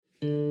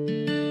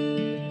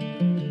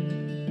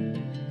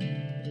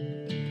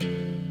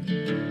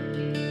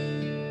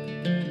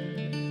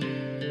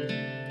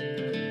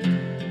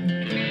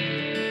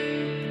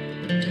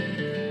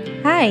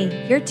Hi,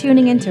 you're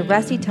tuning in to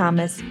Rusty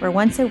Thomas, where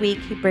once a week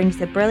he brings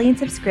the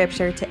brilliance of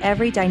Scripture to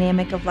every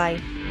dynamic of life.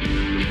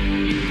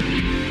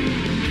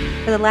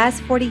 For the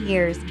last 40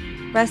 years,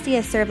 Rusty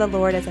has served the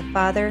Lord as a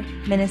father,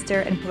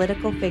 minister, and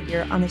political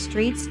figure on the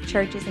streets,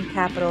 churches, and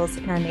capitals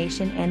in our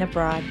nation and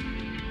abroad.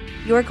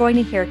 You are going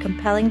to hear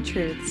compelling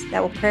truths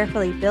that will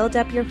prayerfully build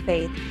up your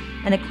faith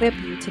and equip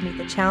you to meet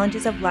the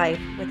challenges of life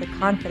with the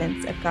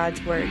confidence of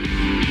God's Word.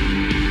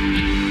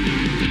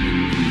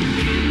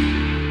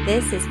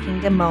 This is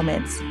Kingdom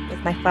Moments with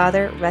my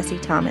father, Rusty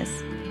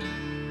Thomas.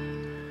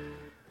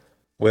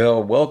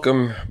 Well,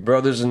 welcome,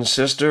 brothers and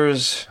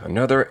sisters.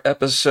 Another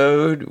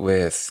episode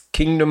with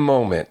Kingdom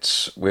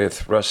Moments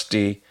with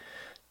Rusty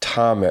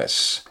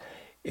Thomas.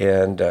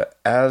 And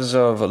as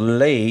of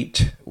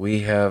late, we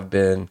have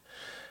been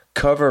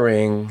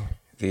covering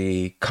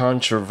the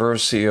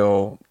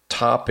controversial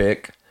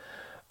topic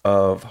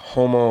of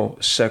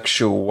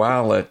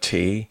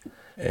homosexuality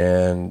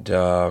and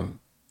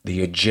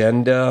the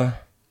agenda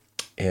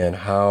and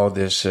how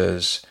this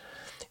has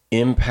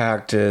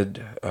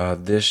impacted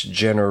this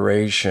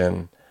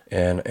generation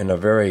and in a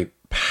very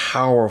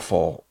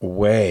powerful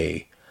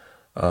way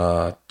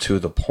to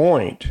the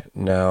point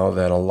now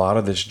that a lot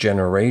of this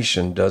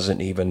generation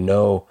doesn't even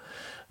know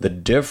the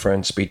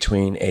difference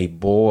between a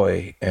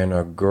boy and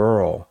a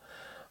girl.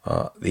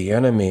 The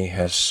enemy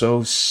has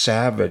so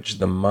savaged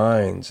the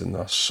minds and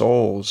the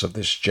souls of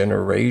this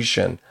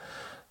generation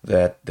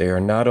that they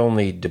are not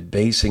only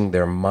debasing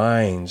their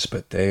minds,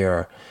 but they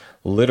are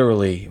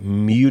literally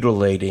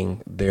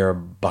mutilating their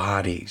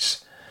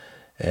bodies.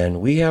 And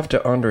we have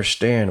to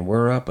understand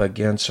we're up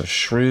against a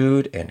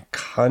shrewd and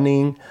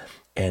cunning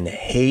and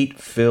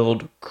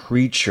hate-filled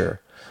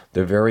creature,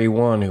 the very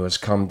one who has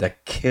come to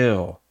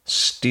kill,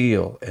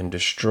 steal, and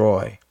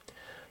destroy.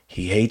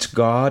 He hates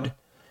God.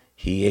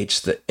 He hates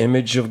the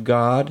image of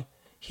God.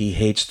 He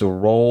hates the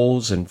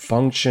roles and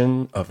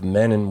function of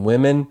men and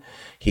women.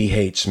 He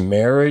hates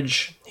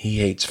marriage. He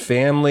hates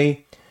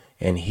family.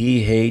 And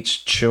he hates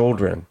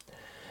children.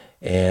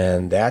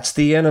 And that's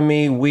the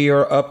enemy we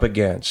are up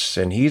against.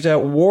 And he's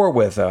at war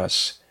with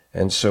us.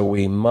 And so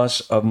we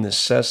must, of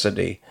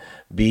necessity,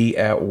 be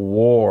at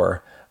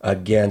war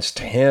against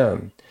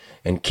him.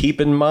 And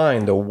keep in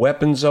mind, the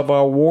weapons of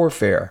our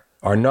warfare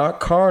are not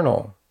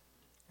carnal.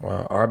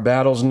 Our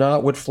battle's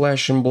not with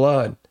flesh and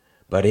blood,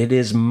 but it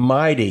is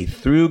mighty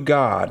through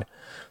God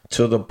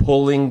to the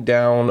pulling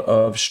down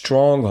of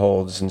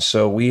strongholds. And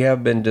so we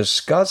have been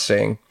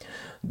discussing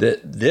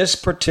that this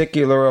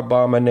particular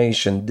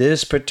abomination,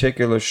 this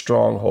particular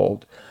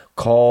stronghold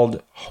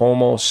called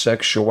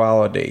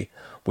homosexuality,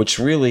 which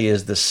really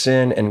is the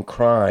sin and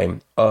crime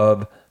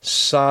of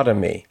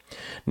sodomy.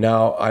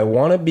 Now, I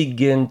want to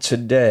begin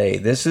today.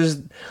 This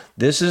is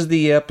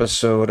the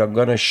episode. I'm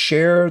going to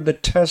share the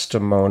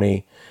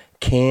testimony,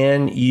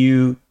 Can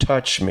You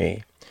Touch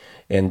Me?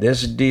 And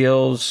this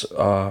deals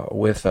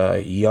with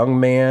a young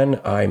man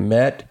I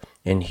met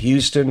in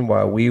Houston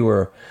while we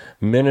were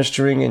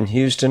ministering in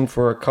Houston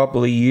for a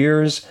couple of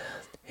years.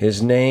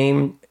 His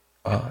name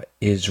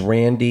is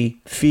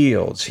Randy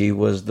Fields. He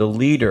was the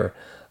leader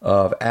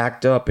of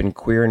Act Up in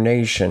Queer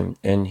Nation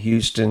in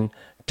Houston,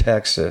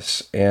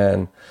 Texas.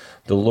 And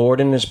the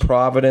Lord in his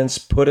providence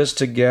put us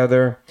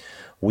together.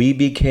 We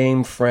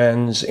became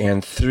friends,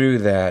 and through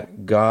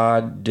that,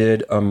 God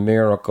did a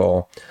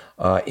miracle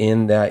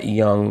in that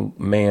young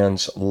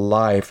man's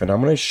life. And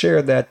I'm going to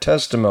share that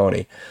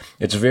testimony.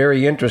 It's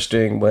very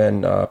interesting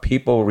when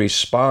people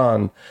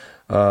respond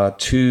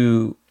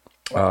to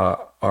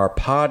our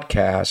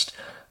podcast.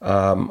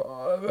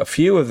 A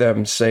few of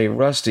them say,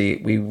 Rusty,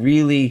 we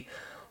really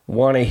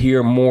want to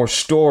hear more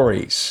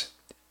stories.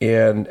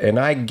 And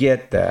I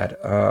get that.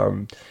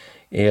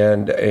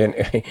 And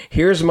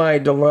here's my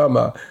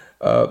dilemma.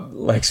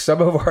 Like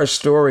some of our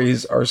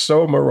stories are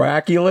so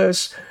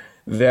miraculous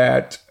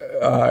that,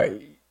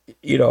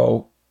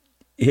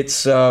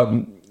 it's,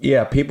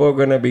 people are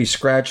going to be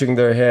scratching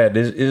their head.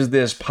 Is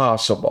this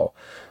possible?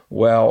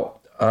 Well,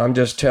 I'm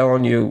just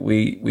telling you,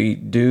 we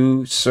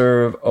do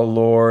serve a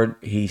Lord.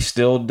 He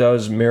still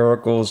does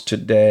miracles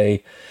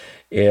today.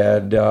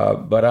 And,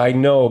 but I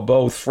know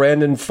both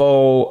friend and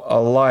foe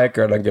alike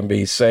are going to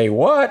be say,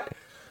 what?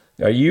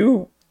 Are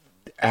you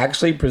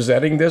actually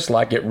presenting this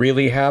like it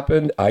really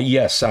happened?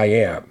 Yes, I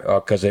am,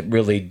 because it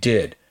really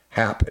did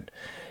happen.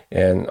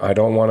 And I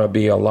don't want to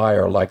be a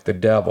liar like the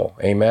devil.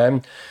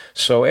 Amen.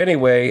 So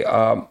anyway,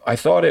 I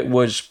thought it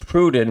was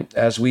prudent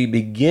as we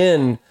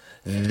begin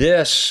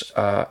this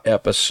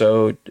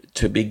episode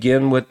to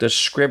begin with the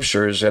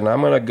scriptures. And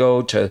I'm going to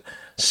go to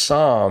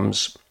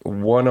Psalms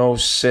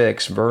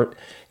 106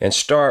 and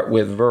start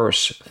with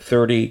verse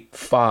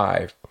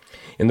 35.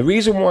 And the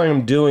reason why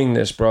I'm doing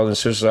this,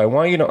 brothers and sisters, I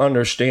want you to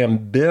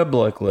understand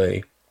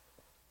biblically,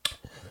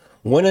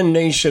 when a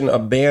nation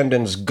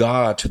abandons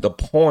God to the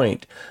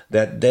point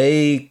that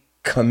they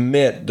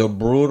commit the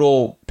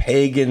brutal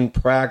pagan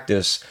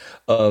practice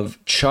of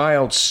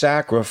child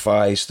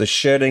sacrifice, the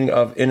shedding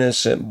of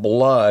innocent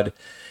blood,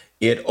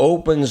 it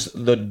opens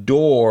the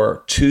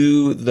door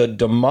to the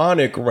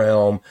demonic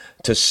realm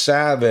to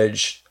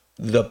savage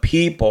the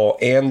people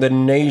and the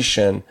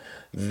nation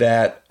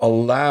that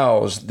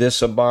allows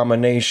this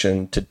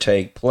abomination to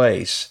take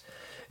place.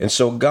 And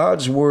so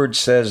God's word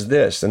says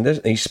this, and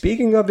he's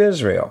speaking of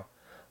Israel,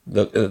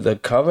 the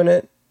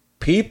covenant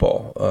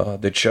people,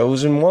 the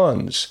chosen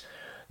ones.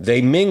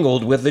 They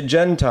mingled with the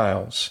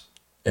Gentiles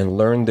and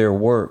learned their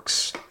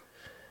works.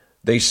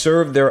 They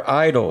served their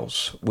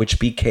idols, which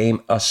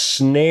became a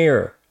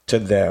snare to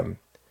them.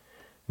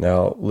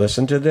 Now,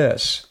 listen to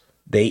this.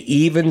 They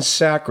even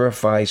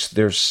sacrificed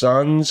their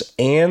sons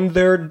and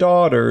their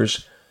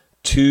daughters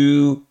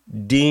to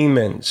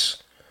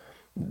demons.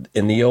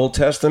 In the Old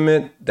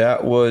Testament,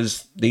 that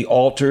was the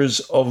altars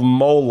of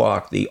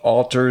Moloch, the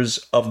altars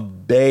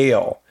of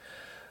Baal,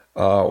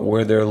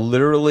 where they're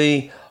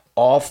literally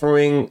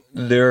offering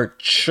their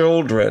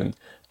children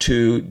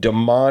to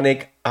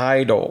demonic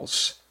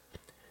idols.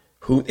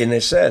 And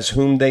it says,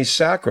 whom they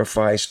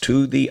sacrificed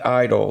to the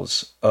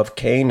idols of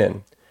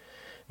Canaan.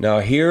 Now,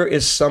 here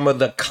is some of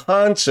the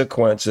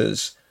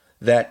consequences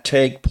that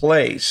take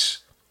place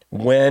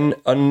when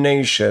a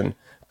nation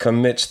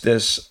commits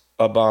this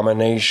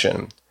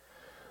abomination.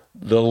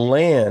 The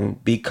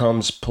land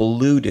becomes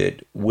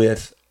polluted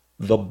with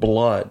the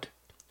blood.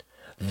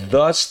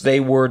 Thus they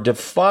were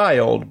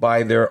defiled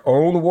by their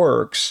own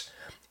works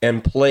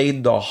and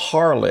played the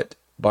harlot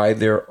by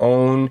their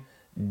own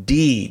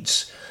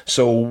deeds.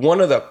 So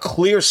one of the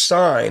clear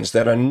signs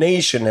that a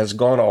nation has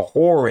gone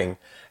a-whoring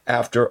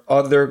after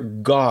other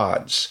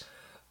gods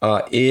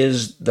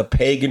is the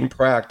pagan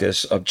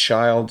practice of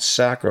child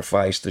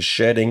sacrifice, the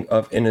shedding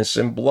of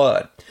innocent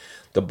blood.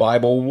 The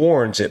Bible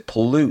warns it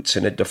pollutes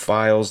and it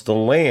defiles the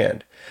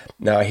land.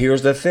 Now,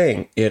 here's the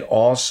thing. It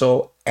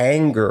also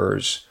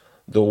angers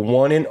the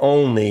one and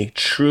only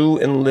true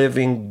and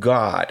living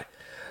God.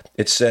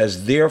 It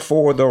says,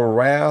 therefore, the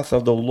wrath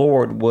of the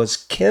Lord was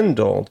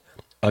kindled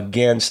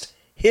against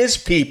his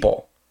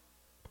people,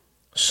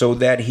 so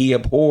that he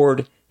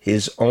abhorred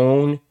his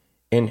own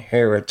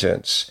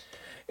inheritance.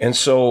 And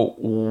so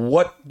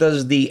what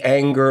does the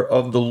anger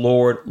of the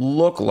Lord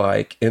look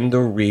like in the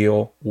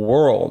real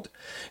world?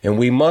 And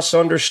we must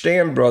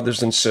understand,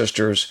 brothers and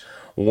sisters,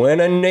 when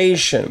a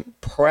nation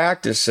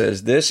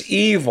practices this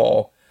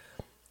evil,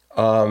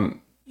 the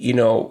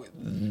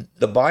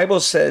Bible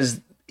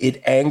says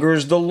it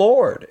angers the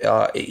Lord.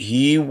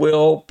 He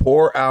will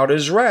pour out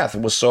his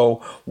wrath. So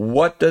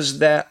what does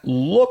that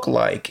look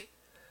like?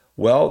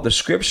 Well, the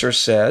scripture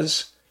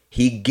says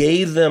he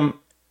gave them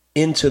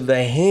into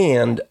the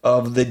hand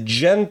of the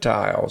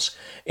Gentiles,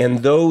 and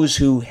those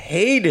who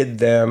hated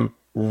them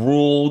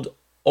ruled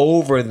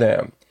over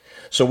them.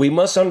 So we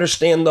must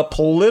understand the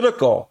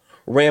political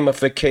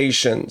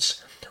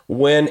ramifications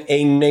when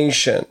a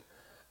nation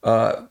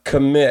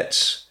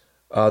commits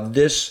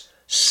this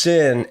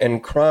sin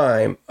and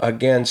crime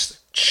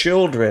against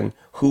children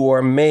who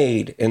are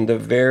made in the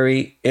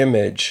very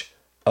image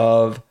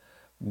of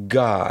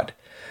God.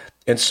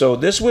 And so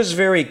this was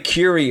very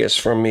curious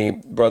for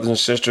me, brothers and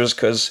sisters,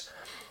 because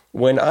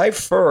when I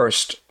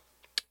first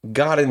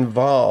got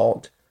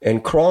involved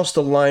and crossed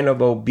the line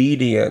of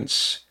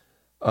obedience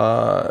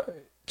to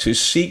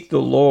seek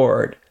the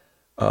Lord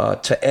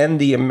to end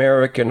the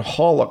American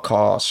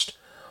Holocaust,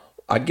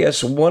 I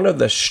guess one of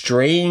the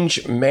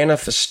strange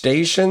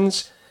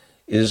manifestations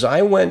is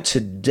I went to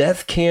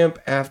death camp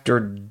after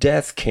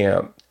death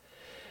camp.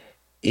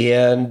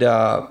 And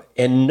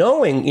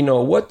knowing,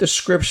 what the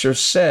scripture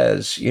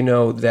says,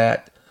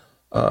 that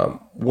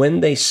when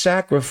they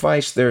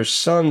sacrifice their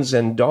sons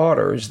and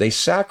daughters, they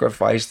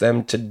sacrifice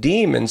them to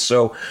demons.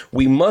 So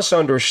we must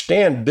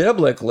understand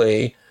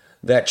biblically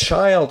that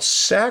child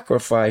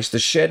sacrifice, the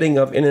shedding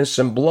of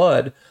innocent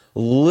blood,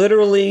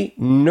 literally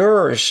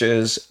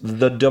nourishes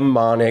the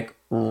demonic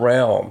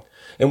realm.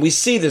 And we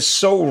see this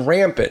so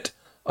rampant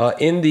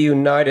in the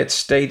United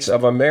States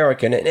of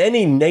America and in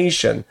any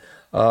nation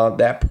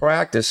that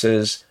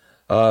practices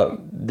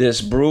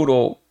this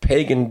brutal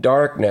pagan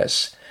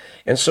darkness.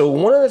 And so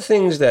one of the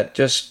things that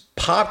just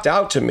popped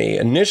out to me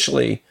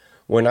initially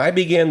when I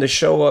began to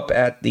show up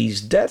at these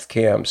death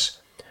camps,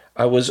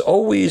 I was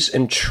always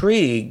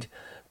intrigued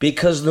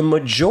because the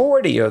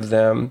majority of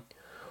them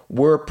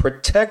were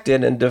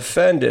protected and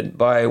defended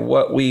by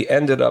what we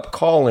ended up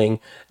calling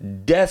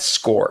death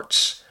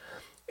escorts.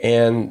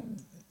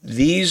 And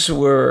these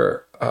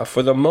were,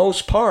 for the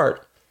most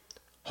part,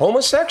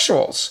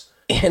 homosexuals.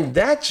 And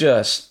that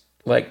just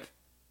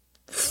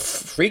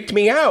freaked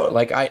me out.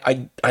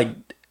 I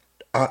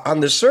on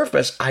the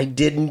surface, I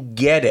didn't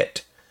get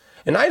it.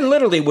 And I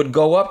literally would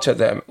go up to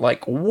them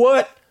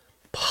what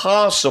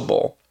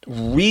possible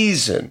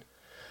reason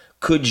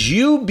could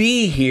you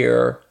be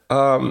here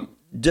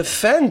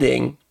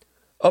defending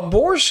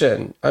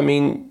abortion? I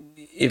mean,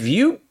 if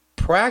you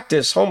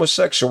practice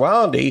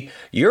homosexuality,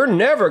 you're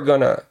never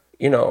gonna,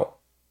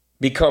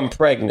 become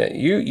pregnant.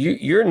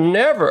 You're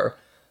never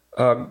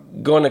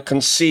going to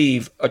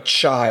conceive a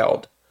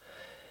child.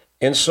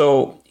 And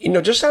so,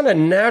 just on a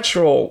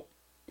natural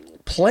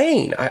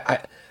plane,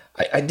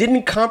 I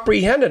didn't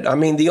comprehend it. I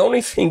mean, the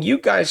only thing you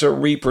guys are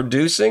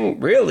reproducing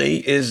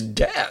really is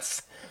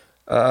death.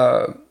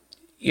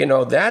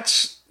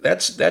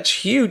 that's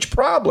huge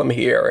problem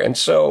here. And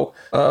so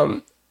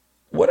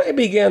what I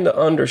began to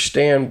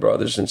understand,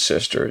 brothers and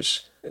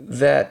sisters,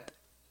 that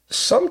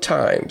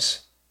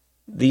sometimes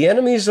the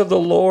enemies of the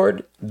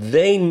Lord,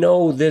 they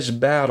know this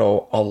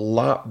battle a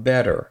lot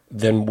better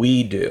than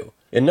we do.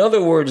 In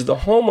other words, the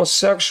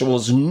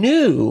homosexuals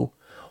knew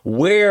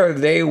where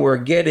they were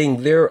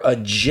getting their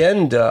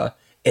agenda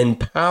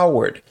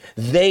empowered.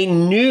 They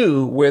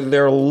knew where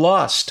their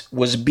lust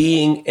was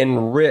being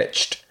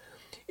enriched.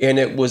 And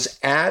it was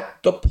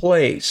at the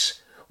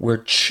place where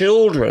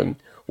children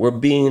were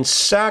being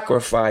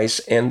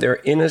sacrificed and their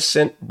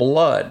innocent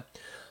blood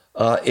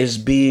is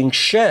being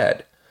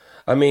shed.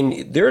 I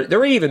mean, there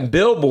are even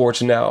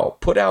billboards now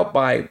put out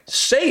by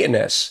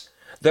Satanists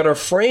that are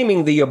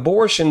framing the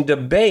abortion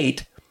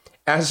debate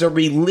as a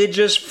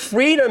religious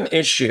freedom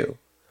issue.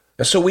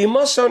 And so we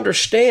must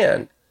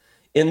understand,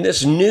 in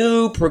this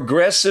new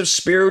progressive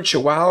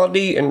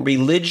spirituality and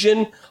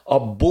religion,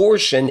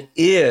 abortion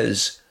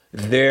is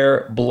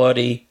their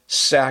bloody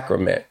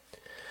sacrament.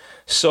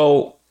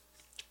 So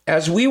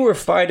as we were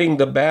fighting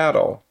the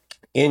battle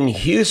in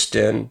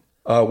Houston,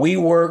 we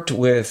worked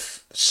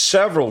with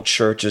several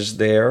churches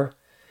there,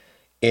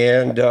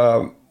 and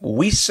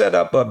we set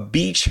up a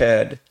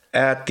beachhead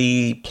at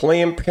the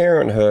Planned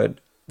Parenthood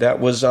that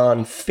was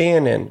on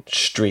Fannin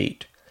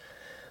Street.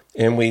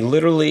 And we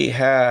literally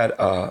had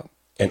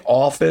an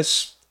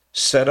office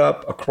set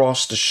up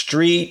across the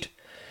street.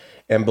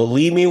 And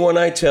believe me when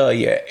I tell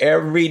you,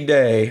 every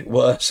day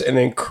was an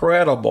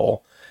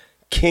incredible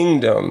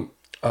kingdom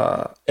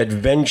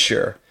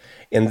adventure.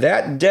 And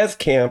that death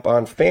camp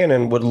on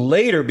Fannin would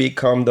later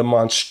become the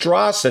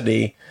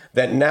monstrosity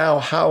that now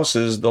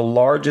houses the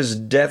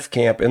largest death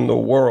camp in the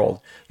world.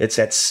 It's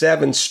at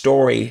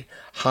 7-story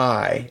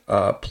high,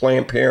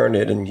 Planned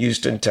Parenthood in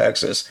Houston,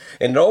 Texas.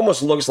 And it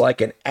almost looks like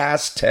an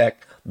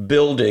Aztec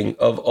building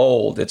of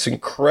old. It's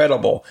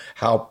incredible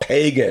how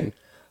pagan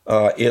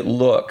it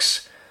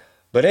looks.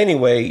 But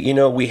anyway,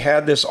 we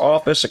had this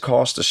office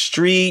across the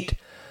street.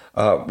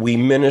 We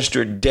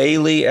ministered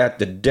daily at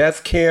the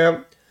death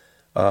camp,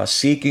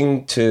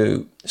 seeking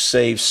to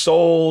save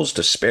souls,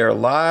 to spare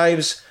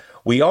lives.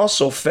 We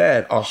also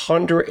fed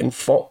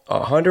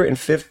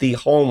 150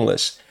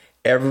 homeless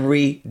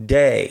every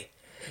day.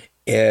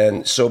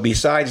 And so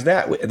besides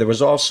that, there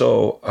was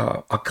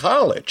also a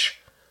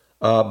college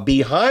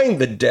behind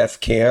the death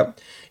camp.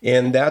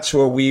 And that's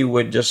where we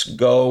would just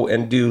go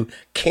and do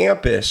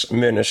campus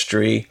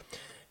ministry.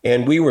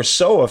 And we were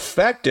so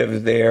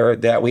effective there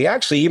that we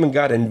actually even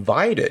got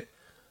invited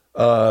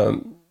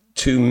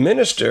to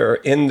minister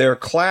in their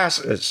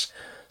classes.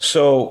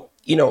 So,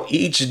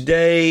 each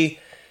day,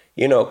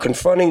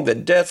 confronting the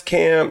death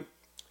camp,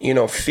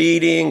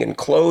 feeding and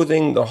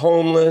clothing the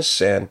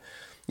homeless and,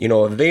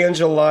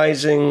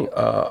 evangelizing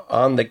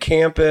on the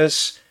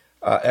campus.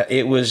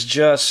 It was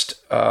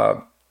just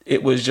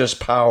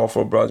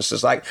powerful, brothers.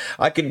 It's like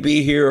I could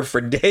be here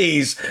for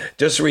days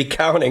just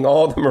recounting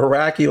all the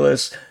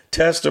miraculous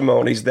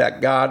testimonies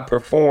that God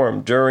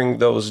performed during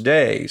those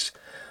days.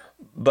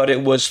 But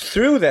it was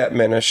through that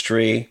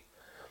ministry,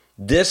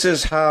 this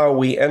is how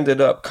we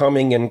ended up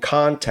coming in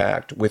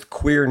contact with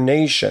Queer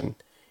Nation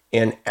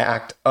and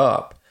ACT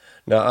UP.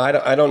 Now,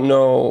 I don't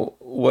know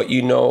what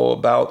you know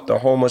about the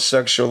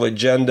homosexual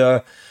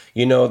agenda.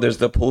 There's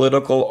the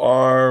political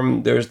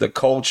arm, there's the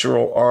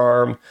cultural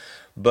arm,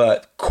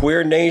 but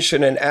Queer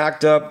Nation and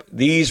ACT UP,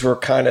 these were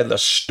kind of the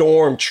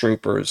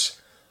stormtroopers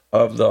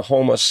of the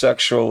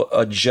homosexual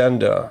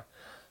agenda.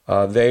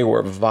 They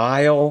were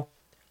vile,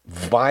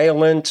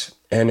 violent,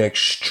 and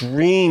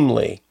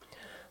extremely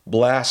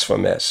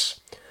blasphemous.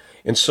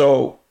 And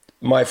so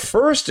my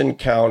first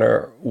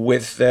encounter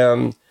with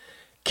them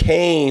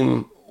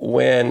came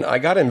when I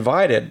got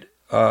invited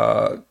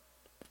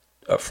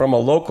from a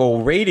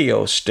local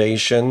radio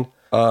station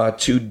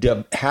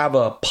to have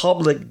a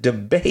public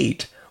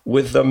debate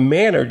with the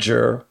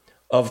manager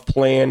of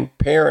Planned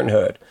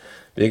Parenthood,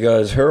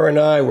 because her and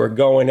I were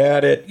going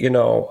at it,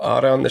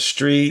 out on the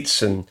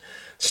streets and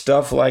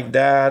stuff like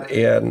that.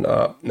 And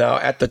now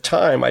at the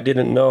time, I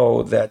didn't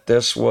know that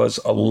this was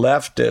a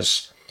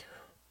leftist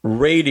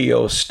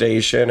radio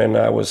station and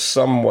I was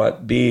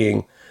somewhat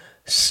being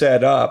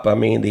set up. I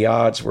mean, the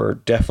odds were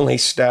definitely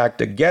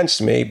stacked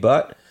against me,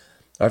 but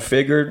I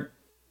figured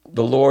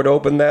the Lord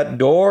opened that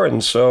door,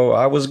 and so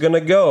I was going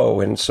to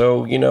go. And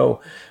so,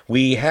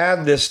 we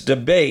had this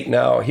debate.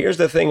 Now, here's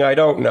the thing I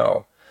don't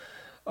know.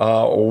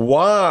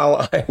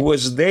 While I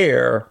was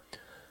there,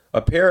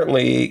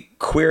 apparently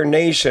Queer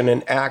Nation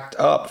and ACT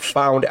UP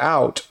found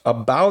out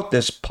about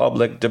this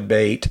public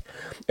debate,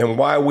 and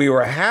while we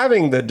were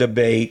having the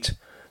debate,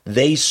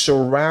 they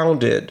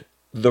surrounded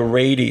the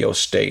radio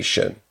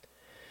station.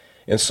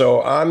 And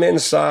so I'm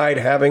inside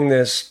having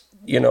this,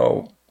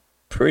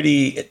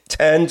 pretty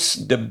tense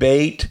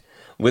debate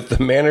with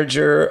the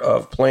manager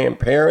of Planned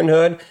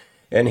Parenthood.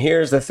 And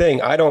here's the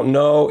thing. I don't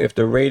know if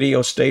the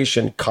radio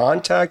station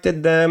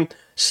contacted them,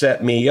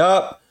 set me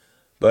up,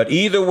 but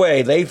either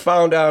way, they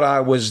found out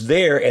I was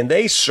there and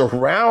they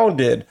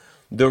surrounded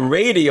the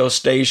radio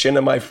station,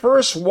 and my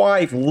first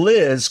wife,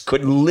 Liz,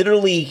 could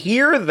literally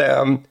hear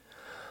them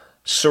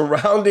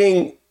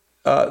surrounding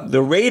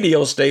the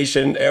radio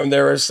station, and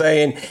they were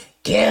saying,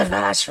 "Give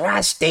us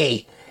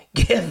Rusty,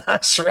 give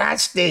us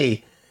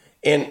Rusty."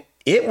 And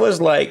it was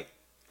like,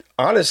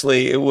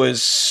 honestly, it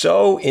was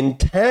so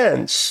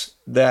intense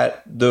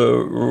that the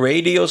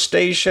radio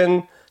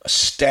station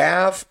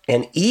staff,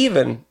 and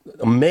even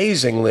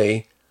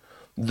amazingly,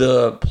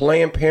 the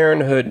Planned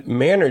Parenthood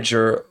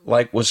manager,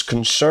 like, was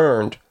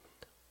concerned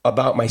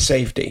about my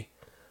safety.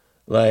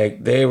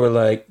 They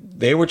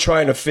were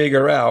trying to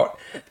figure out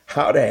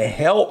how to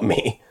help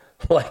me,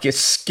 like,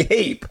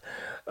 escape,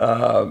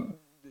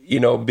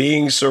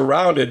 being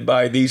surrounded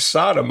by these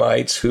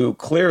sodomites who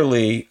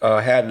clearly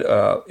had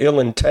ill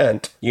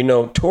intent,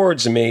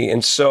 towards me.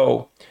 And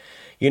so,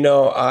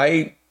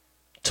 I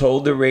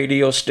told the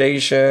radio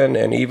station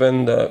and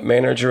even the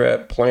manager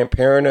at Planned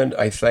Parenthood,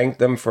 I thanked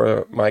them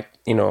for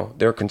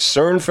their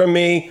concern for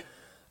me,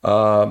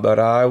 but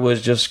I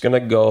was just going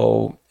to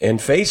go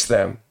and face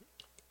them.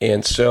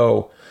 And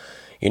so,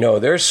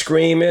 they're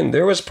screaming.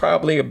 There was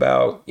probably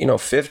about,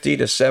 50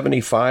 to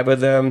 75 of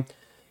them.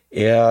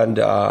 And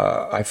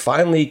I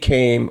finally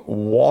came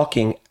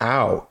walking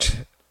out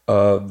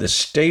of the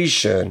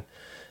station,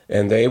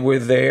 and they were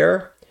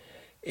there.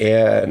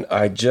 And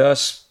I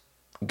just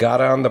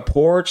got on the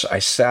porch. I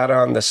sat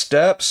on the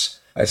steps.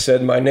 I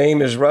said, "My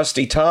name is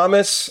Rusty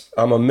Thomas.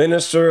 I'm a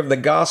minister of the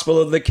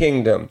gospel of the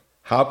kingdom.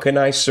 How can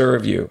I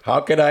serve you? How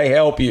can I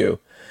help you?"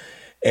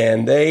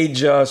 And they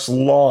just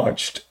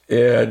launched,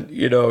 and,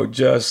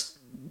 just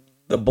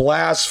the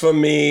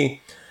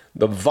blasphemy,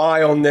 the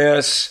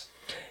vileness.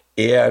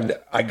 And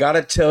I got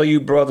to tell you,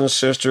 brothers and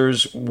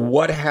sisters,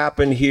 what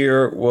happened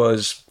here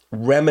was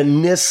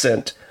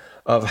reminiscent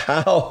of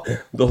how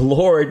the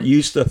Lord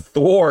used to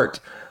thwart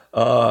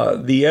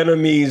the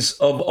enemies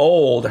of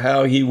old,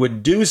 how he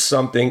would do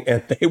something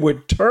and they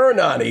would turn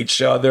on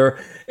each other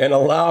and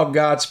allow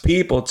God's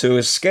people to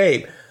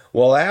escape.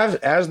 Well,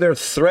 as they're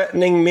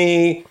threatening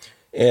me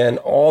and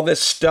all this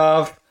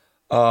stuff,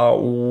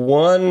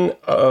 one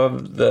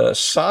of the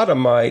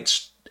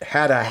sodomites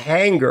had a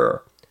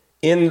hanger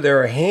in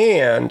their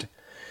hand,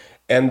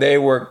 and they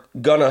were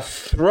gonna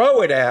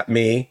throw it at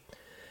me.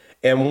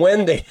 And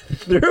when they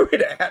threw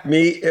it at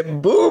me,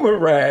 it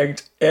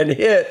boomeranged and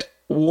hit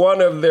one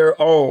of their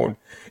own.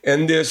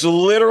 And this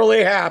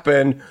literally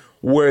happened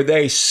where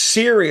they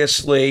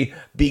seriously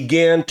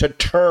began to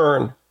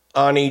turn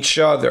on each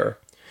other.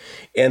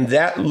 And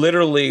that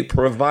literally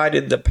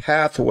provided the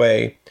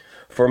pathway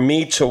for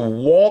me to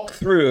walk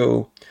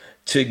through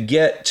to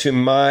get to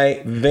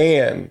my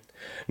van.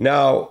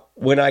 Now,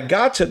 when I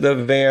got to the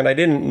van, I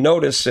didn't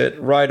notice it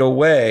right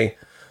away,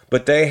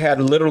 but they had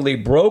literally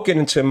broken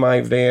into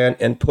my van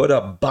and put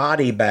a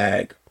body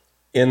bag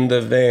in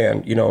the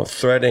van,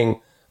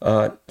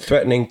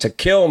 threatening to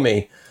kill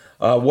me.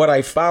 What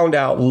I found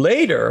out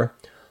later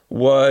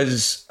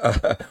was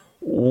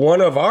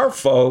one of our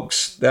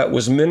folks that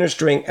was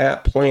ministering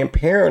at Planned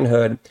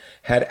Parenthood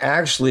had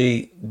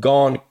actually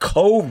gone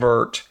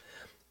covert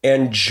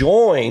and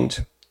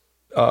joined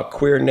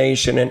Queer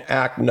Nation and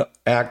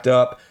Act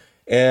Up,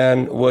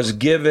 and was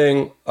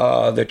giving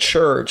the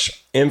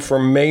church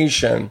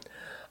information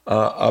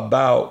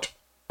about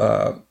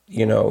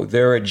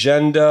their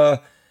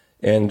agenda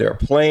and their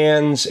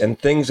plans and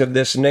things of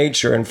this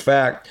nature. In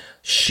fact,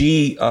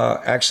 she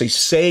actually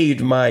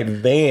saved my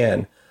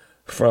van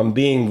from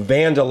being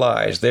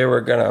vandalized. They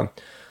were going to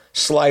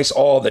slice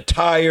all the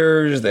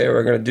tires. They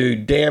were going to do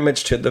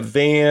damage to the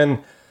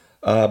van,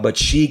 but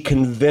she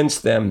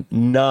convinced them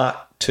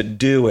not to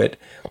do it.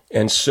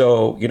 And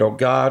so,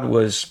 God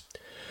was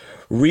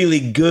really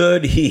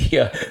good.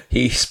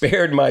 He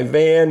spared my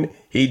van.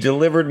 He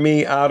delivered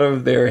me out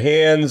of their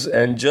hands.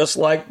 And just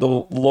like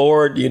the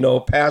Lord,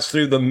 passed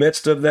through the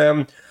midst of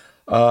them,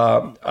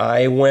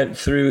 I went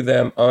through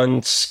them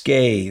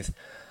unscathed.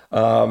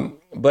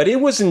 But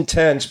it was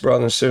intense,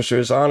 brothers and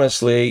sisters,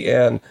 honestly.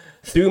 And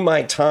through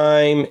my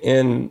time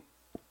in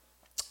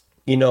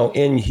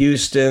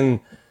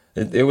Houston,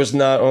 there was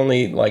not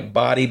only like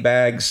body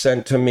bags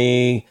sent to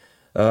me.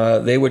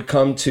 They would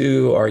come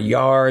to our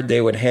yard.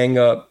 They would hang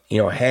up,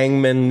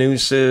 hangman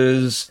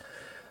nooses.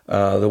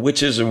 The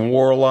witches and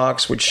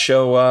warlocks would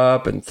show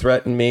up and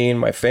threaten me and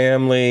my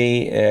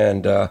family,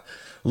 and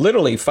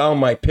literally found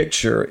my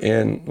picture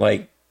in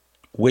like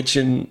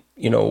witches'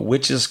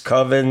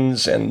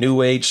 covens and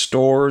New Age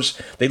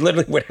stores. They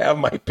literally would have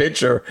my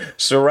picture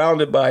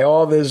surrounded by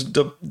all this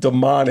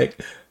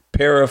demonic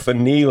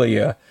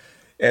paraphernalia.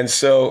 And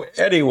so,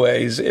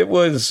 anyways, it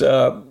was,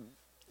 to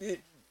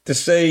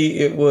say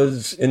it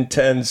was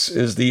intense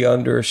is the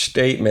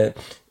understatement.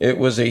 It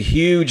was a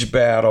huge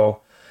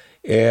battle.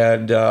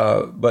 And,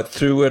 but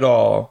through it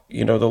all,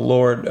 the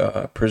Lord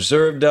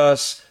preserved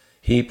us.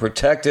 He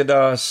protected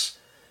us.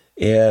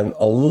 And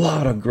a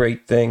lot of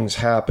great things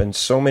happened.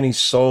 So many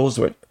souls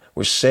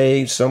were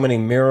saved. So many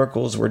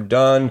miracles were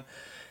done.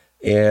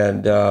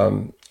 And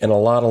a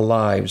lot of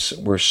lives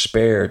were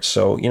spared.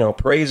 So,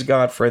 praise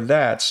God for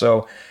that.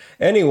 So,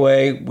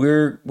 anyway,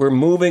 we're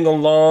moving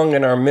along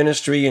in our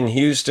ministry in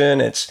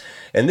Houston.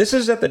 And this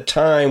is at the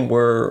time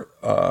where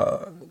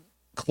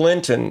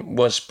Clinton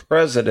was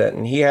president,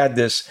 and he had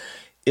this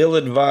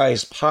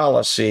ill-advised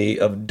policy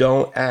of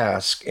don't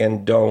ask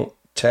and don't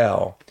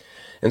tell.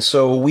 And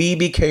so we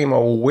became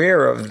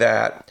aware of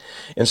that.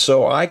 And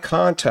so I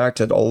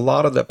contacted a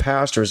lot of the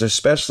pastors,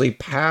 especially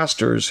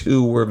pastors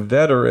who were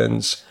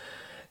veterans,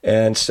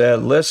 and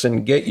said,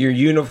 listen, get your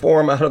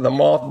uniform out of the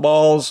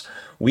mothballs.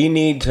 We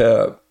need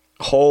to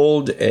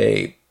hold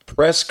a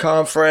press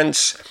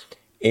conference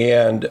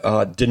and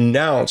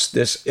denounce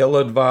this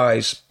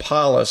ill-advised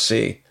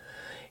policy.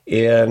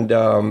 And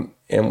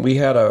we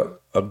had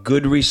a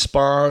good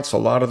response. A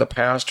lot of the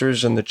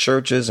pastors and the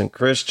churches and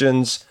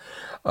Christians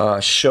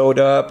showed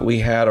up. We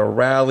had a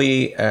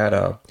rally at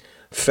a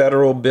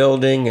federal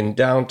building in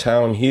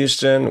downtown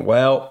Houston.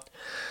 Well,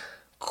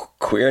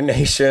 Queer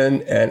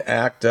Nation and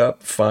ACT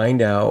UP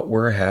find out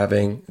we're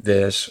having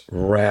this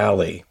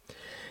rally.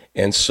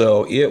 And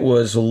so it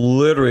was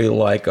literally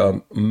like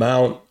a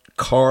Mount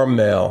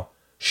Carmel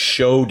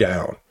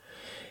showdown.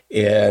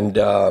 And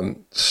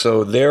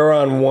so they're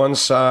on one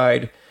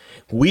side.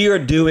 We are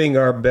doing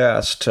our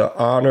best to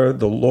honor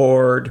the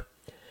Lord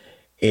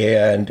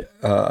and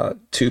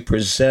to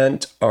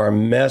present our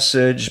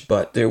message,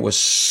 but there was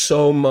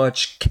so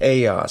much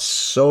chaos,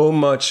 so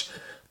much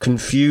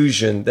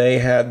confusion. They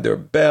had their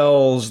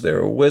bells,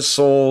 their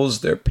whistles,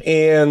 their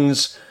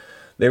pans.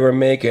 They were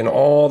making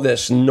all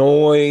this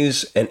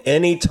noise, and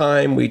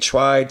anytime we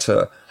tried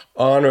to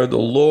honor the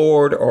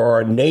Lord or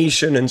our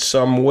nation in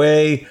some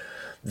way,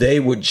 they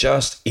would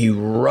just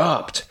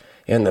erupt.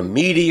 And the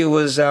media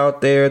was out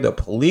there, the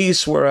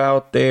police were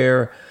out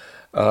there.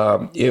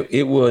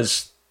 It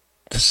was,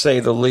 to say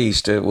the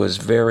least, it was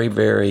very,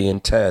 very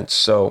intense.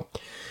 So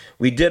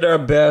we did our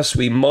best.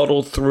 We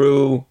muddled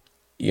through.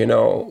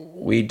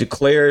 We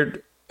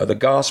declared the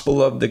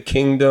gospel of the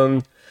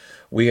kingdom.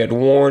 We had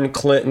warned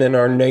Clinton and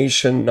our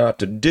nation not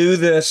to do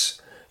this.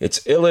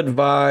 It's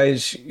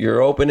ill-advised.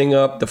 You're opening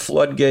up the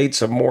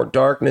floodgates of more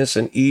darkness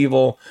and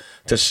evil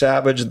to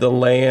savage the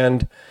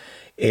land.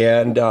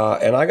 And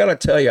I got to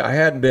tell you, I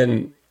had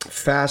been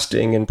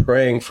fasting and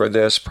praying for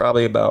this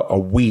probably about a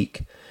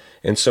week.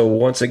 And so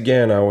once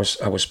again, I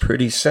was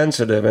pretty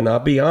sensitive. And I'll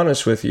be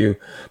honest with you,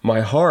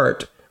 my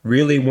heart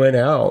really went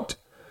out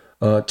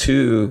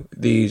to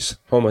these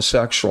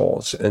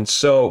homosexuals. And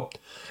so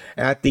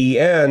at the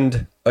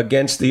end,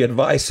 against the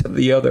advice of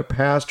the other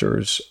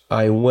pastors,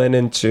 I went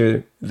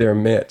into their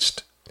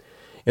midst.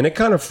 And it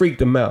kind of freaked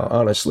them out,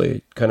 honestly.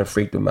 It kind of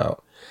freaked them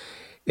out.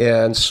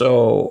 And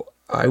so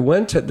I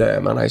went to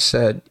them and I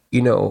said,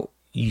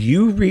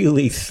 you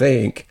really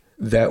think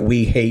that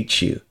we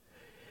hate you?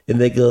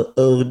 And they go,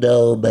 oh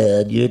no,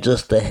 man, you're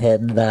just the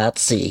head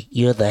Nazi.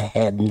 You're the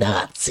head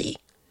Nazi.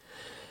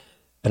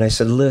 And I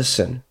said,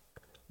 listen,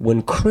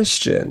 when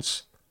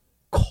Christians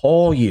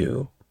call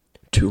you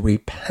to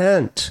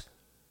repent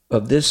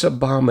of this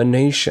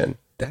abomination,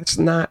 that's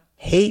not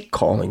hate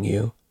calling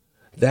you.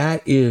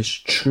 That is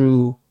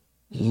true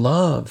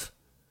love.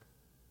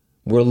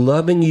 We're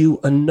loving you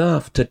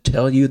enough to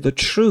tell you the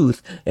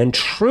truth, and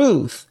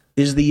truth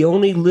is the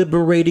only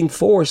liberating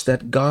force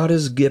that God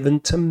has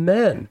given to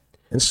men.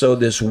 And so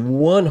this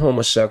one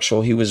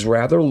homosexual, he was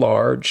rather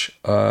large,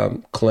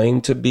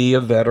 claimed to be a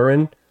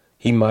veteran.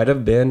 He might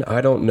have been,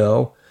 I don't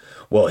know.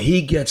 Well,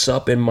 he gets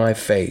up in my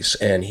face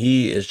and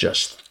he is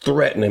just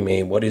threatening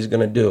me what he's going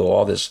to do.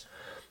 All this,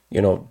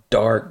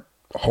 dark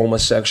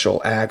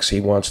homosexual acts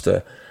he wants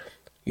to,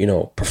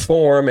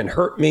 perform and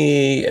hurt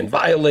me and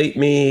violate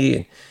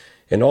me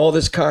and all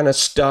this kind of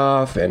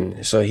stuff.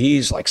 And so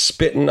he's like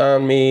spitting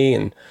on me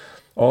and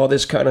all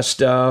this kind of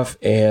stuff.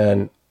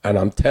 And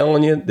I'm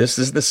telling you, this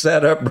is the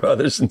setup,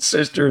 brothers and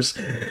sisters.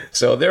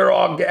 So they're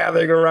all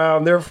gathering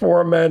around. They're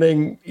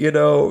fomenting,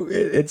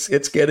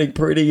 it's getting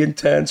pretty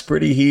intense,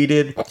 pretty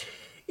heated.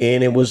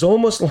 And it was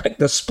almost like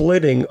the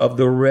splitting of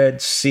the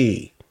Red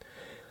Sea.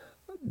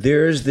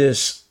 There's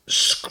this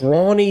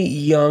scrawny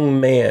young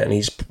man.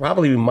 He's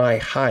probably my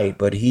height,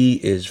 but he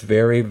is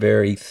very,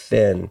 very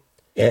thin.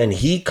 And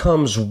he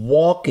comes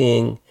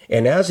walking,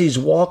 and as he's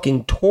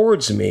walking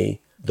towards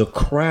me, the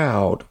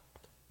crowd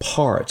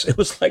parts. It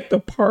was like the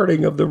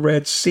parting of the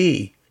Red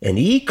Sea. And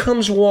he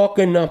comes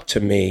walking up to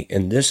me,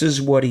 and this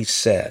is what he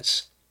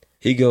says.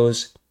 He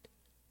goes,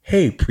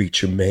 hey,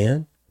 preacher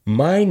man,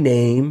 my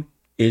name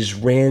is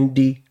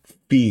Randy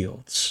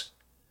Fields.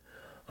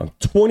 I'm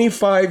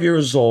 25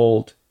 years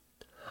old.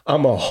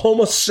 I'm a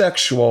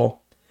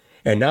homosexual,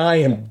 and I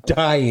am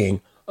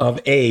dying of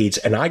AIDS.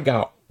 And I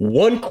got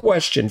one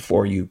question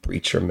for you,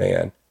 preacher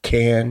man.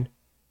 Can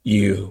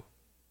you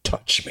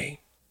touch me?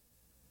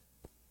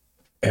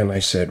 And I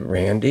said,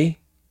 Randy,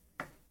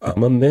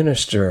 I'm a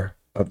minister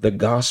of the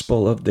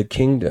gospel of the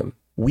kingdom.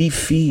 We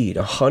feed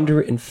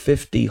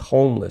 150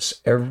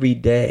 homeless every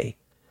day.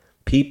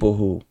 People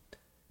who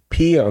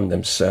pee on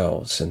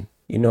themselves and,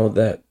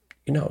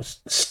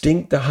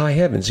 stink to high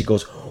heavens. He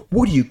goes,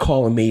 what are you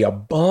calling me, a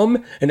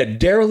bum and a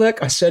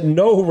derelict? I said,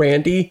 no,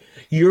 Randy,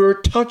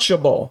 you're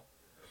touchable.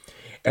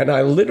 And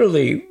I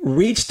literally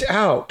reached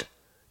out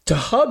to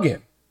hug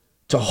him,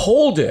 to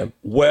hold him.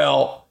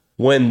 Well,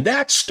 when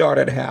that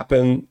started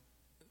happening,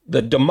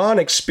 the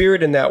demonic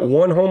spirit in that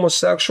one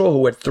homosexual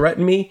who had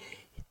threatened me,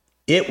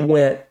 it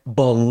went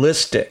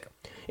ballistic.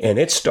 And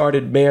it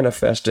started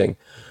manifesting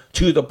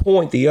to the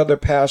point the other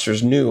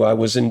pastors knew I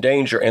was in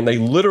danger. And they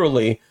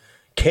literally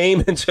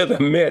came into the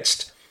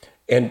midst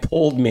and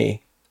pulled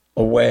me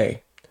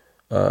away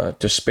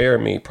to spare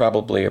me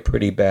probably a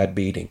pretty bad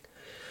beating.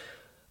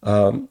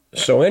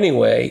 So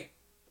anyway,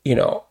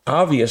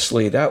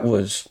 obviously that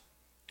was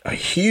a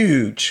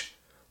huge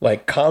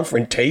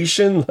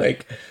confrontation.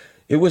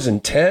 It was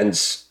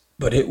intense,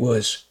 but it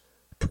was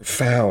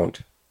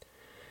profound.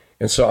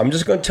 And so I'm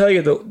just going to tell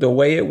you the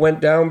way it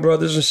went down,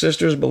 brothers and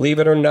sisters, believe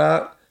it or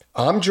not.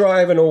 I'm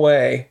driving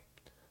away.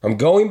 I'm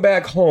going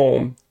back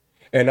home.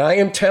 And I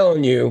am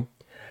telling you,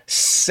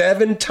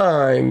 7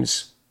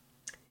 times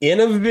in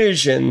a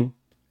vision,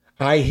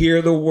 I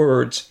hear the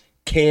words,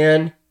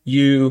 "Can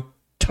you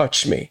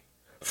touch me?"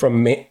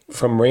 from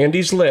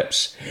Randy's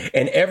lips.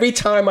 And every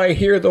time I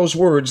hear those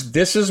words,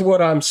 this is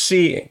what I'm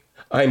seeing.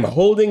 I'm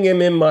holding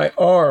him in my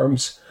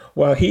arms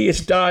while he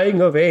is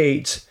dying of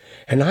AIDS.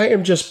 And I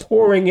am just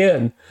pouring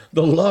in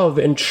the love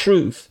and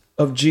truth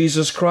of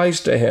Jesus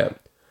Christ to him.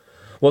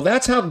 Well,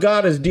 that's how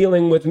God is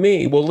dealing with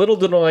me. Well, little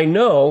did I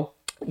know,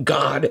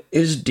 God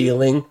is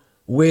dealing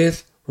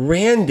with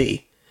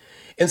Randy.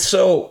 And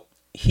so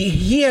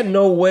he had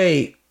no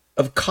way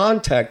of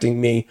contacting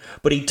me,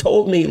 but he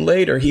told me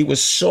later he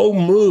was so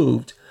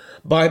moved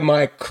by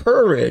my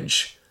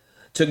courage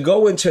to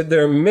go into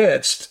their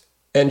midst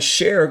and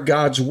share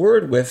God's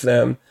word with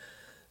them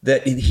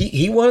that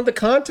he wanted to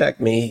contact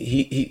me.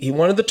 He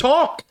wanted to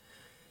talk.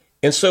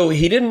 And so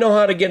he didn't know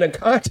how to get in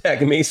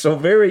contact with me. So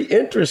very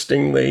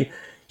interestingly,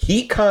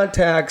 he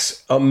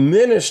contacts a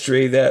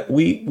ministry that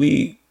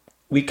we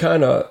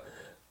kind of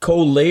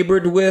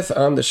co-labored with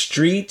on the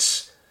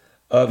streets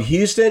of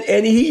Houston,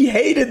 and he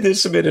hated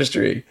this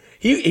ministry.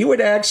 He would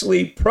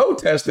actually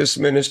protest this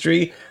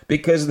ministry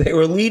because they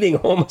were leading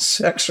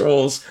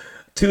homosexuals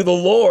to the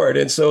Lord.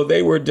 And so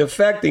they were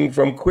defecting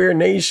from Queer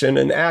Nation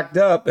and ACT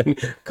UP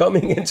and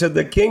coming into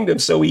the kingdom.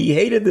 So he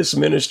hated this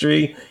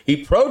ministry. He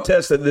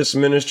protested this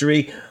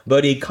ministry,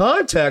 but he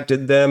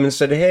contacted them and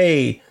said,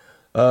 "Hey,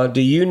 do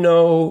you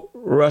know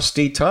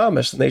Rusty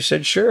Thomas?" And they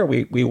said, "Sure,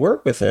 we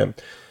work with him."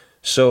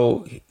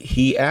 So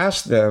he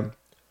asked them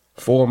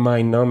for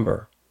my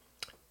number.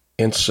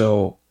 And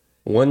so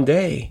one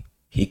day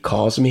he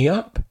calls me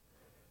up.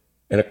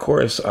 And of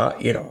course,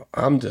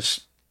 I'm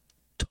just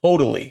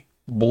totally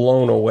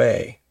blown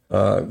away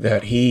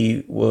that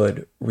he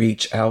would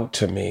reach out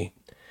to me.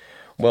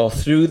 Well,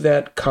 through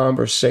that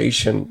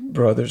conversation,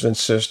 brothers and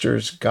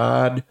sisters,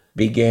 God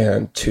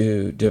began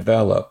to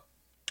develop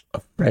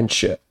a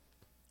friendship.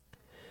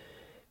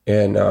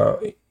 And,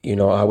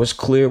 I was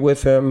clear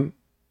with him.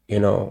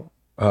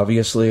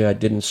 Obviously I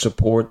didn't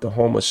support the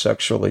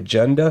homosexual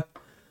agenda,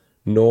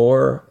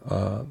 nor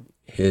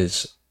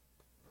his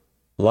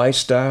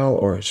lifestyle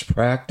or his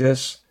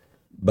practice,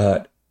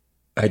 but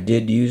I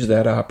did use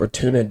that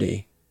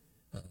opportunity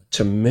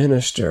to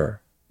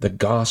minister the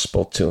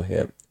gospel to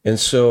him. And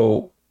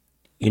so,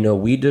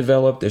 we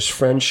developed this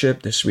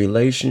friendship, this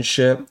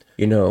relationship.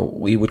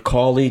 We would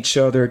call each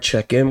other,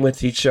 check in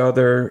with each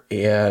other.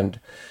 And,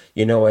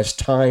 as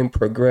time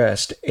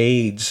progressed,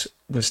 AIDS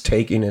was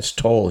taking its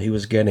toll. He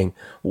was getting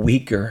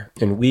weaker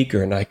and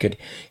weaker, and I could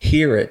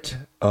hear it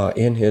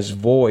in his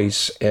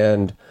voice.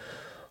 And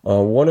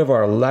one of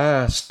our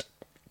last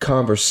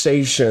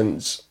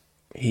conversations,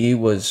 he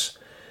was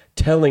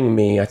telling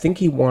me, I think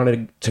he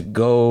wanted to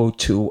go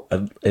to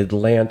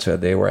Atlanta.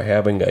 They were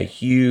having a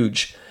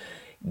huge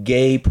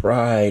gay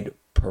pride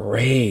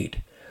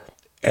parade.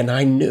 And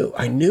I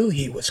knew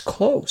he was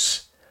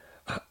close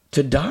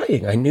to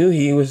dying. I knew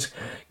he was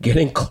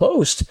getting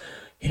close,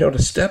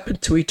 to step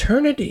into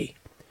eternity.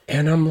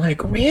 And I'm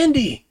like,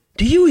 "Randy,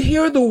 do you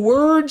hear the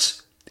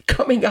words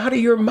coming out of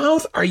your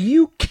mouth? Are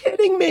you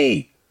kidding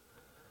me?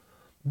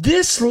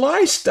 This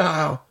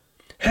lifestyle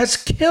has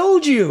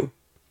killed you.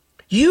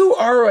 You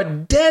are a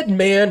dead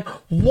man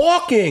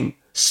walking.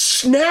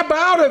 Snap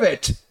out of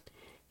it.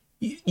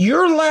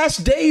 Your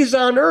last days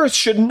on earth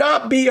should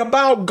not be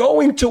about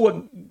going to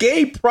a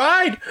gay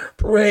pride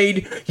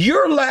parade.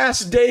 Your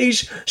last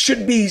days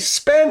should be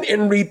spent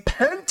in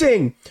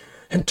repenting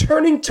and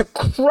turning to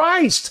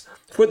Christ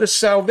for the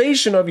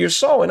salvation of your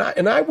soul." And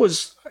I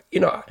was,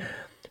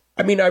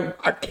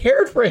 I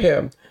cared for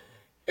him,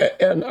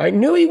 and I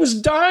knew he was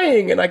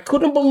dying, and I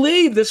couldn't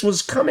believe this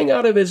was coming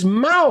out of his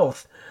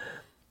mouth.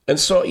 And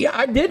so,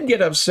 I did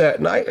get upset,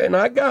 and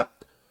I got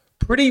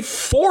pretty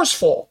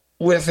forceful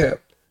with him.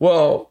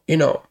 Well,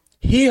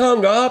 he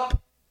hung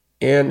up,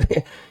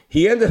 and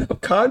he ended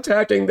up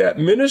contacting that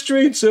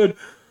ministry and said,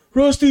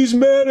 "Rusty's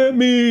mad at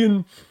me,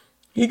 and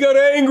he got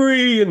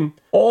angry," and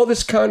all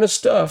this kind of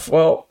stuff.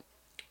 Well,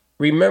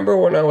 remember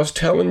when I was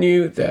telling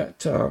you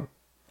that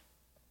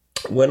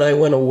when I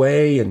went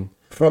away, and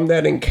from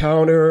that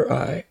encounter,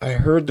 I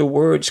heard the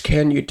words,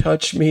 "Can you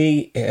touch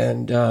me?"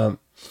 And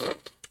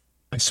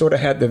I sort of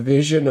had the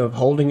vision of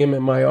holding him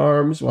in my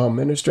arms while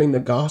ministering the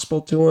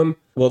gospel to him.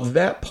 Well,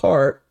 that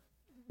part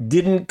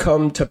didn't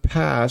come to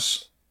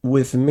pass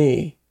with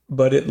me,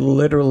 but it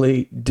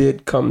literally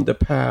did come to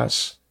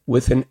pass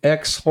with an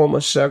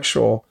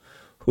ex-homosexual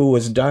who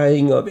was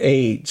dying of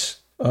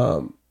AIDS.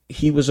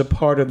 He was a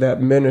part of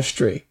that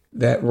ministry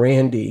that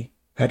Randy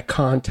had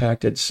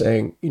contacted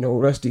saying,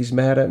 Rusty's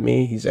mad at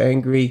me, he's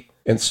angry.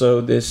 And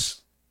so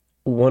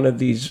one of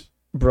these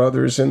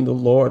brothers in the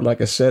Lord,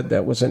 like I said,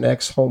 that was an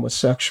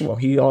ex-homosexual,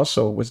 he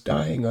also was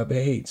dying of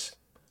AIDS.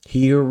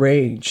 He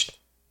arranged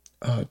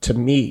to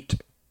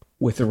meet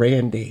with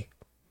Randy.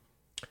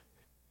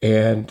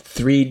 And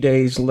 3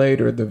 days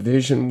later, the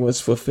vision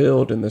was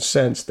fulfilled in the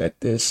sense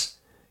that this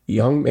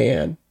young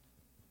man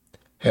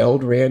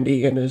held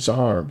Randy in his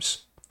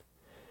arms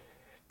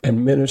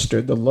and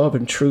ministered the love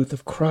and truth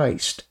of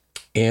Christ.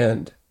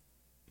 And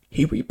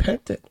he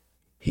repented.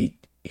 He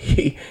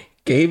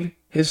gave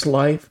his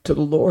life to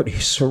the Lord.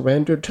 He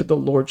surrendered to the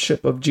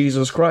Lordship of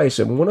Jesus Christ.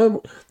 And one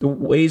of the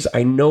ways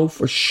I know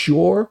for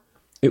sure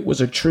it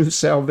was a true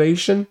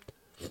salvation,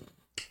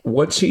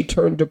 once he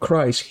turned to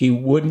Christ, he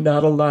would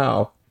not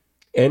allow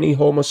any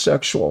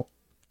homosexual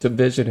to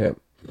visit him.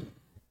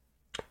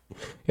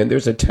 And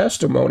there's a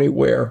testimony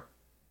where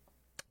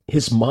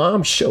his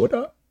mom showed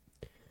up,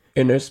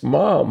 and his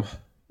mom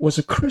was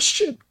a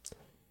Christian,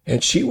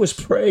 and she was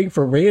praying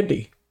for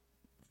Randy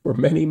for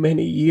many,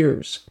 many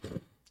years.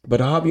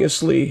 But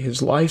obviously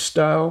his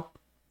lifestyle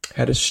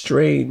had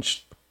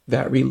estranged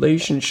that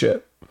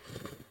relationship.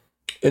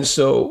 And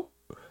so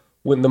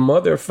when the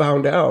mother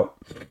found out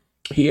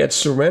he had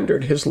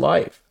surrendered his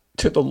life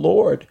to the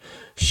Lord,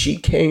 she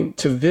came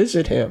to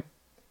visit him.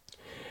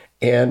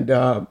 And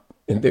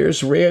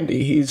there's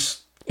Randy.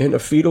 He's in a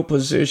fetal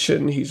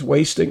position. He's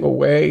wasting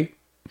away.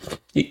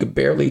 He could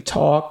barely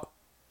talk.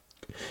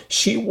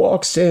 She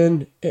walks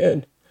in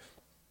and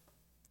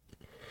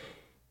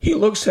he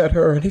looks at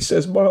her and he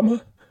says,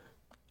 "Mama,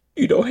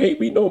 you don't hate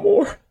me no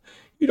more.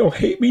 You don't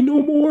hate me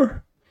no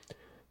more."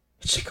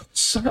 She goes,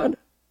 "Son,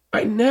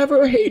 I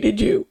never hated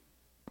you.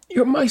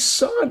 You're my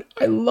son.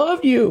 I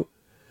love you.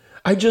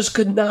 I just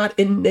could not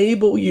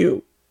enable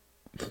you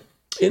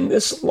in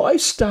this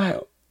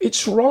lifestyle.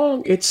 It's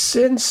wrong. It's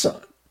sin,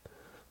 son.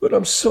 But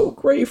I'm so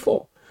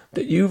grateful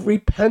that you've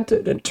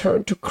repented and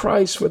turned to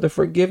Christ for the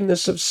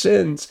forgiveness of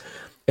sins."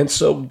 And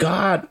so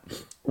God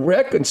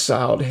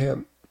reconciled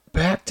him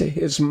back to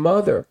his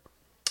mother.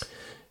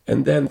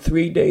 And then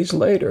 3 days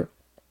later,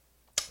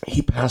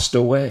 he passed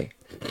away.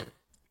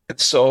 And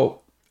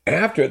so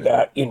after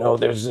that,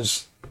 there's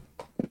this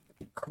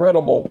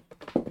incredible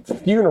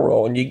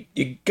funeral. And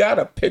you got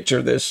to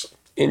picture this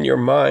in your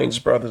minds,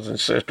 brothers and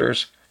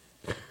sisters.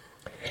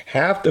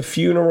 Half the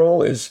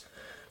funeral is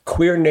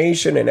Queer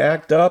Nation and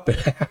Act Up, and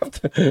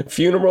half the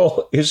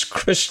funeral is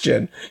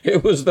Christian.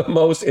 It was the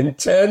most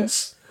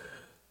intense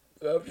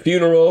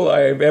funeral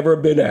I've ever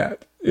been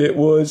at. It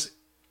was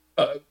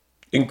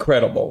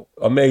incredible,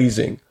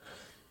 amazing.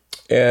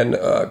 And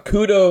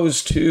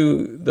kudos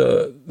to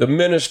the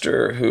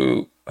minister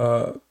who,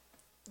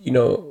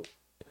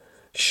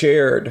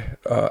 shared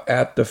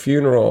at the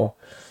funeral.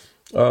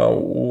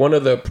 One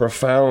of the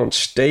profound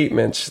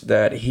statements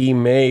that he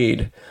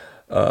made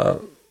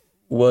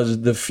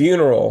was the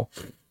funeral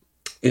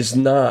is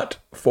not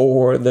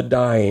for the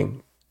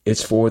dying,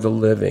 it's for the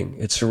living.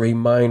 It's a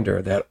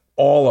reminder that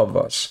all of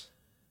us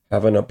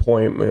have an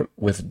appointment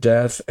with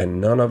death, and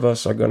none of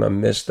us are going to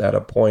miss that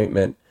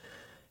appointment.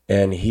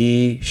 And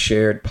he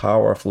shared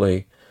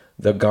powerfully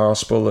the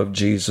gospel of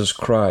Jesus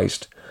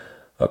Christ.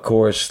 Of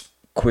course,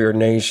 Queer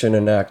Nation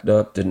and Act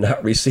Up did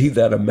not receive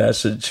that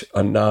message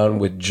anon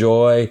with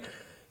joy.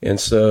 And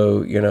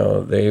so,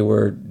 they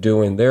were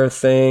doing their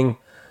thing.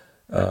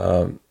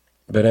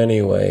 But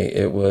anyway,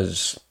 it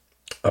was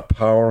a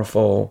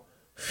powerful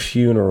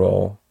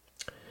funeral.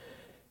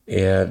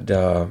 And,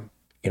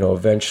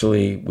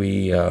 eventually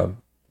we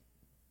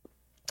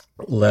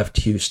left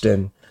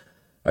Houston.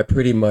 I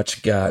pretty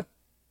much got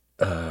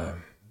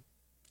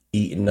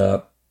eaten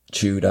up,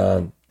 chewed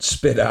on,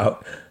 spit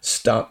out,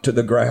 stomped to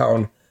the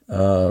ground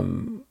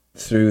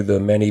through the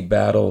many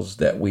battles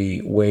that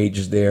we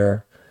waged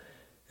there.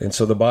 And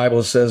so the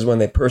Bible says when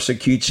they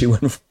persecute you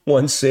in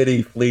one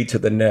city, flee to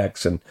the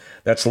next. And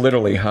that's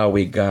literally how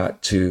we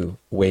got to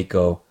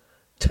Waco,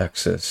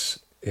 Texas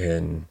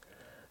in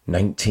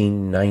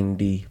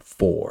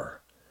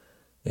 1994.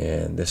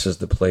 And this is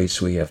the place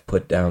we have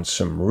put down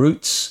some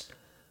roots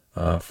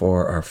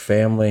for our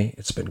family.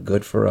 It's been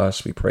good for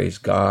us. We praise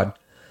God.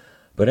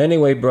 But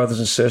anyway, brothers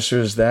and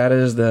sisters, that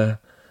is the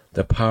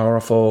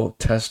powerful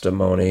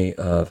testimony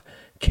of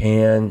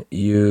Can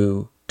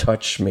You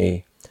Touch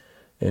Me?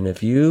 And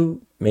if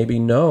you maybe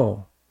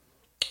know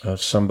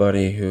of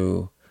somebody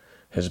who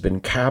has been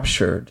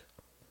captured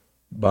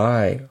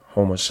by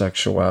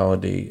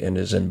homosexuality and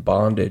is in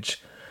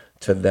bondage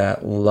to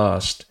that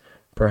lust,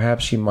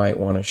 perhaps you might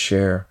want to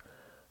share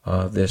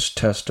this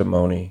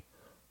testimony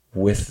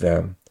with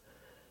them.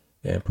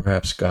 And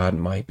perhaps God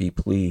might be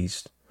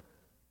pleased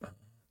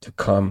to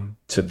come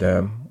to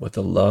them with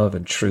the love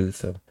and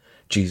truth of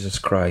Jesus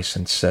Christ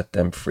and set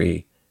them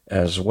free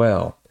as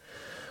well.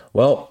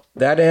 Well,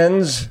 that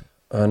ends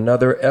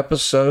another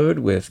episode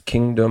with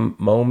Kingdom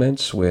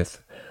Moments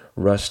with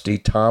Rusty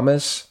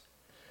Thomas.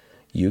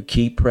 You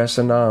keep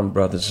pressing on,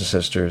 brothers and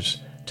sisters,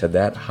 to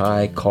that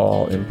high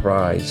call and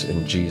prize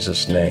in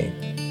Jesus'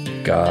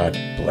 name. God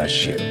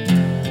bless you.